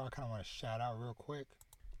or show I kind of want to shout out real quick.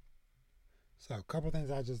 So, a couple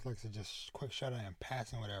things I just like to just quick shout out in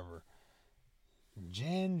passing, whatever.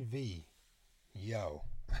 Gen V, yo.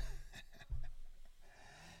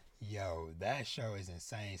 Yo, that show is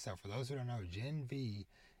insane. So for those who don't know, Gen V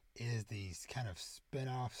is these kind of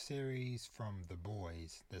spin-off series from The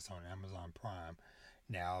Boys that's on Amazon Prime.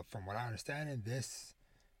 Now, from what I understand, this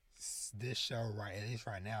show, right, at least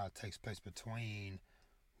right now, takes place between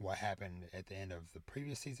what happened at the end of the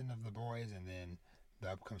previous season of The Boys and then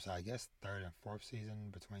the upcoming, so I guess third and fourth season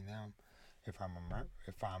between them, if I'm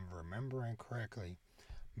remembering correctly.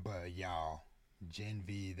 But y'all, Gen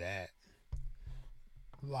V, that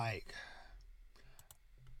like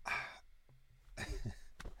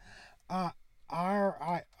I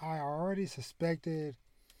already suspected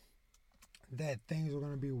that things were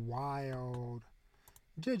gonna be wild,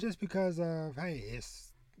 just because of, hey,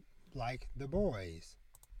 it's like The Boys.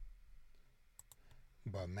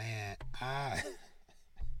 But man, I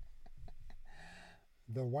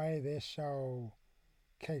the way this show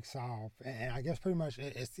kicks off, and I guess pretty much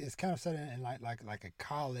it's kind of set in like a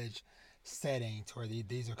college setting to where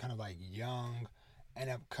these are kind of like young and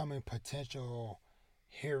upcoming potential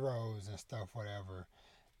heroes and stuff, whatever.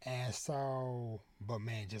 And so, but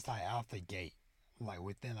man, just like out the gate, like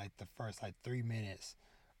within like the first like 3 minutes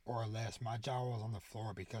or less, my jaw was on the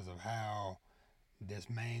floor because of how this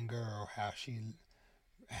main girl, how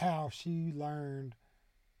she learned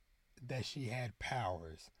that she had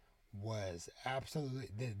powers was absolutely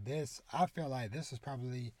this. I feel like this is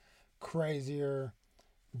probably crazier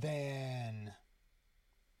than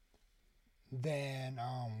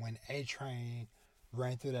when A Train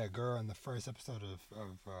ran through that girl in the first episode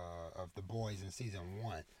of The Boys in season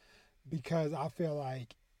 1, because I feel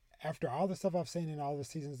like after all the stuff I've seen in all the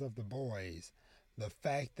seasons of The Boys, the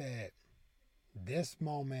fact that this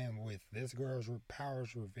moment with this girl's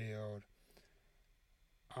powers revealed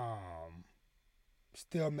um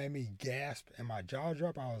still made me gasp and my jaw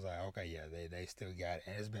drop. I was like, okay, yeah, they still got it.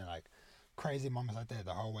 And it's been like crazy moments like that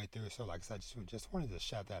the whole way through. So like I said, just wanted to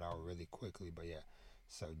shout that out really quickly. But yeah,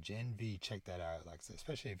 so Gen V, check that out. Like I said,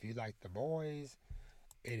 especially if you like The Boys,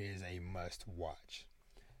 it is a must watch.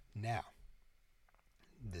 Now,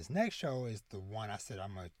 this next show is the one I said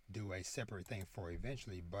I'm gonna do a separate thing for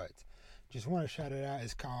eventually, but just want to shout it out.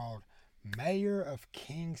 It's called Mayor of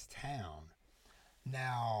Kingstown.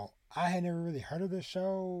 Now, I had never really heard of this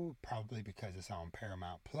show, probably because it's on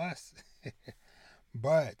Paramount Plus.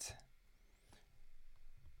 But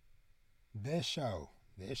this show.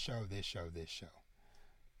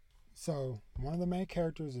 So, one of the main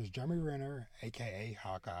characters is Jeremy Renner, aka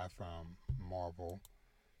Hawkeye from Marvel,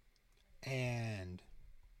 and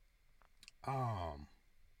um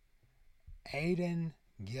Aidan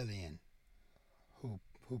Gillian, who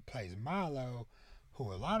plays Milo,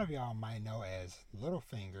 who a lot of y'all might know as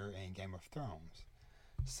Littlefinger in Game of Thrones.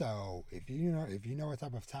 So if you know what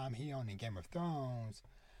type of time he on in Game of Thrones,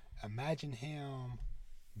 imagine him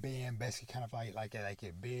being basically kind of like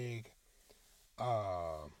a big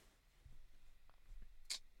uh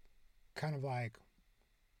kind of like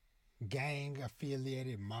gang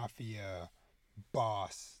affiliated mafia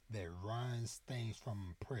boss that runs things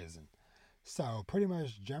from prison. So pretty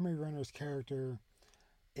much Jeremy Renner's character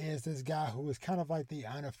is this guy who is kind of like the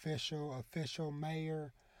unofficial official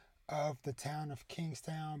mayor of the town of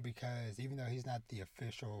Kingstown, because even though he's not the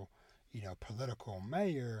official, political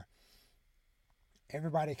mayor,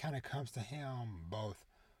 everybody kind of comes to him, both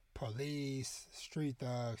police, street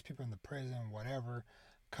thugs, people in the prison, whatever,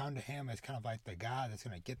 come to him as kind of like the guy that's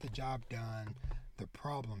going to get the job done, the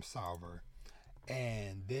problem solver.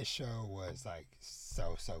 And this show was like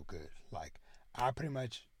so good. Like, I pretty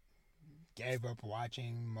much gave up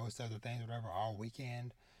watching most other things, whatever, all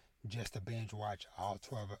weekend just to binge watch all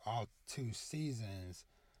 2 seasons,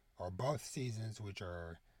 or both seasons, which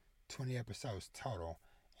are 20 episodes total,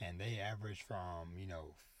 and they average from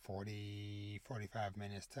 40-45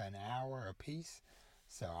 minutes to an hour a piece.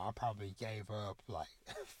 So I probably gave up like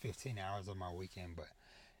 15 hours of my weekend, but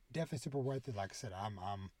definitely super worth it. Like I said, I'm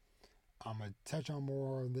gonna touch on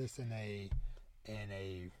more of this in a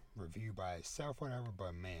review by itself, whatever.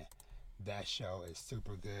 But man, that show is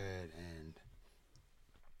super good and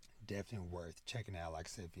definitely worth checking out. Like I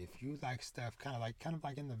said, if you like stuff kind of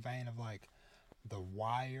like in the vein of like The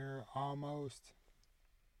Wire almost,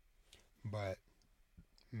 but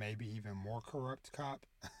maybe even more corrupt cop.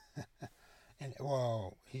 And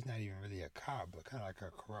well, he's not even really a cop, but kind of like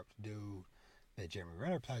a corrupt dude that Jeremy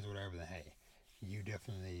Renner plays, whatever. Then hey, you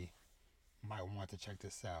definitely might want to check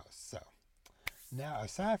this out. So now,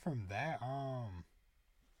 aside from that,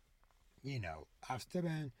 I've still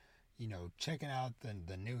been, checking out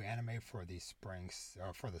the new anime for the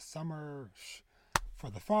for the summer,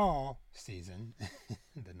 for the fall season.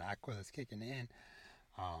 The NyQuil is kicking in.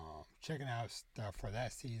 Checking out stuff for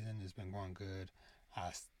that season has been going good.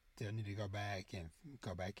 I still need to go back and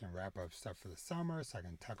wrap up stuff for the summer, so I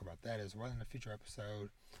can talk about that as well in a future episode.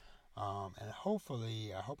 And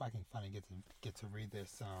hopefully, I hope I can finally get to read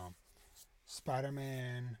this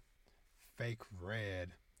Spider-Man Fake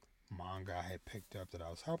Red manga I had picked up that I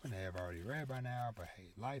was hoping to have already read by now, but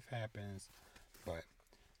hey, life happens. But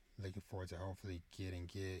looking forward to hopefully reading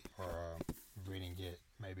it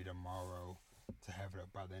maybe tomorrow to have it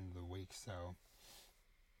up by the end of the week. So,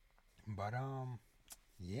 but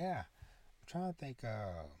yeah, I'm trying to think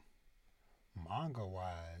manga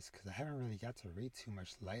wise, because I haven't really got to read too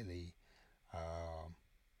much lately. Um,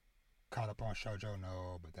 Caught up on Shoujo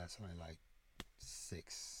No, but that's only like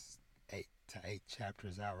 8 to 8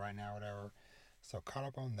 chapters out right now, whatever. So caught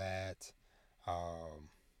up on that. Um,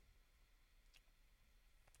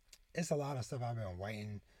 it's a lot of stuff I've been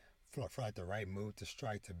waiting for like the right move to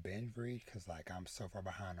strike to binge read because like I'm so far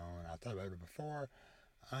behind on. I talked about it before.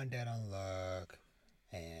 Undead Unluck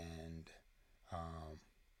and um,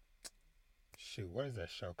 shoot, what is that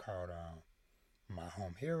show called? My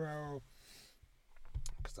Home Hero.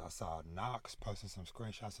 Because I saw Knox posting some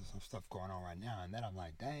screenshots of some stuff going on right now, and then I'm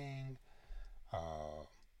like, dang. Uh,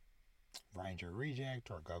 Ranger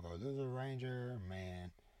Reject or Go Go Loser Ranger,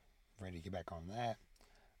 man, ready to get back on that.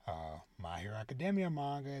 My Hero Academia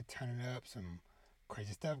manga, turning up some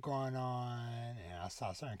crazy stuff going on, and I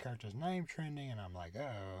saw certain characters' name trending, and I'm like,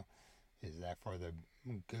 oh, is that for the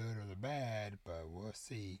good or the bad? But we'll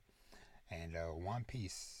see. And One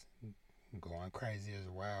Piece going crazy as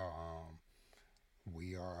well.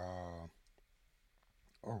 We are,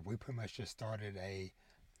 or we pretty much just started a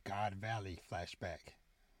God Valley flashback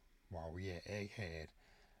while we at Egghead.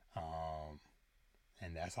 Um,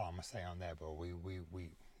 and that's all I'm gonna say on that. But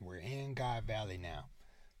we're in God Valley now,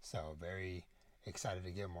 so very excited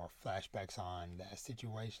to get more flashbacks on that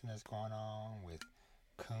situation that's going on with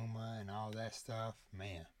Kuma and all that stuff.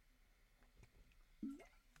 Man,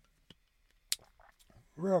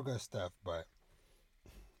 real good stuff. But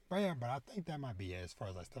yeah, but I think that might be it as far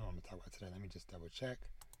as like stuff I'm gonna talk about today. Let me just double check.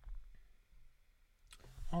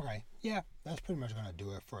 Okay, yeah, that's pretty much gonna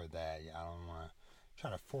do it for that. Yeah, I don't want to try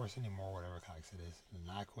to force any more, whatever Cox it is. The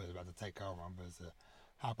NyQuil is about to take over. I'm about to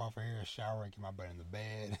hop off of here, shower, and get my butt in the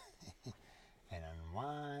bed and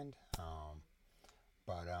unwind.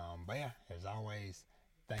 But yeah, as always,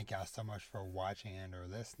 thank y'all so much for watching and or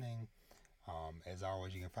listening. As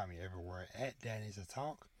always, you can find me everywhere at Danny's to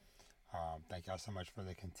Talk. Thank y'all so much for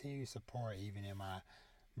the continued support, even in my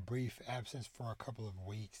brief absence for a couple of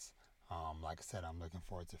weeks. Like I said, I'm looking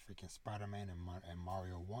forward to freaking Spider-Man and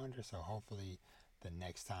Mario Wonder. So hopefully, the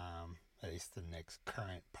next time, at least the next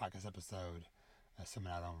current podcast episode,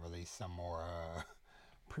 assuming I don't release some more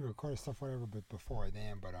pre-recorded stuff, whatever, but before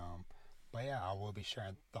then. But yeah, I will be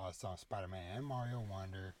sharing thoughts on Spider-Man and Mario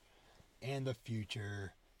Wonder in the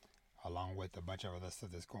future, along with a bunch of other stuff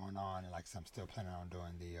that's going on. And like I said, I'm still planning on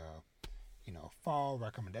doing the fall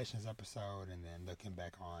recommendations episode, and then looking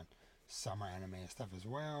back on summer anime and stuff as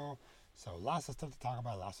well. So lots of stuff to talk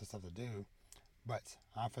about, lots of stuff to do. But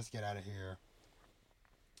I'm first get out of here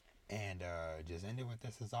and just end it with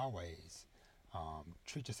this as always.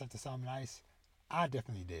 Treat yourself to something nice. I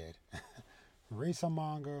definitely did. Read some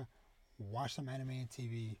manga, watch some anime and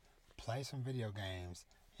TV, play some video games,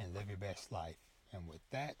 and live your best life. And with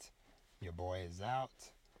that, your boy is out.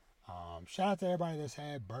 Shout out to everybody that's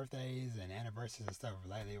had birthdays and anniversaries and stuff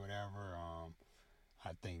lately, whatever. I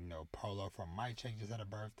think, Polo from Mike Check just had a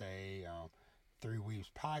birthday. Three Weaves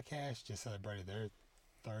Podcast just celebrated their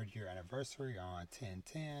third year anniversary on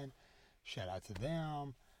 10/10. Shout out to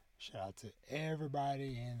them. Shout out to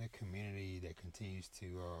everybody in the community that continues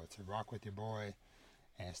to rock with your boy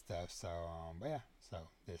and stuff. So, but yeah, so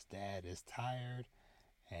this dad is tired,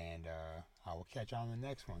 and I will catch y'all on the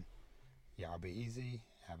next one. Y'all be easy.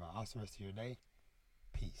 Have an awesome rest of your day.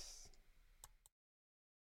 Peace.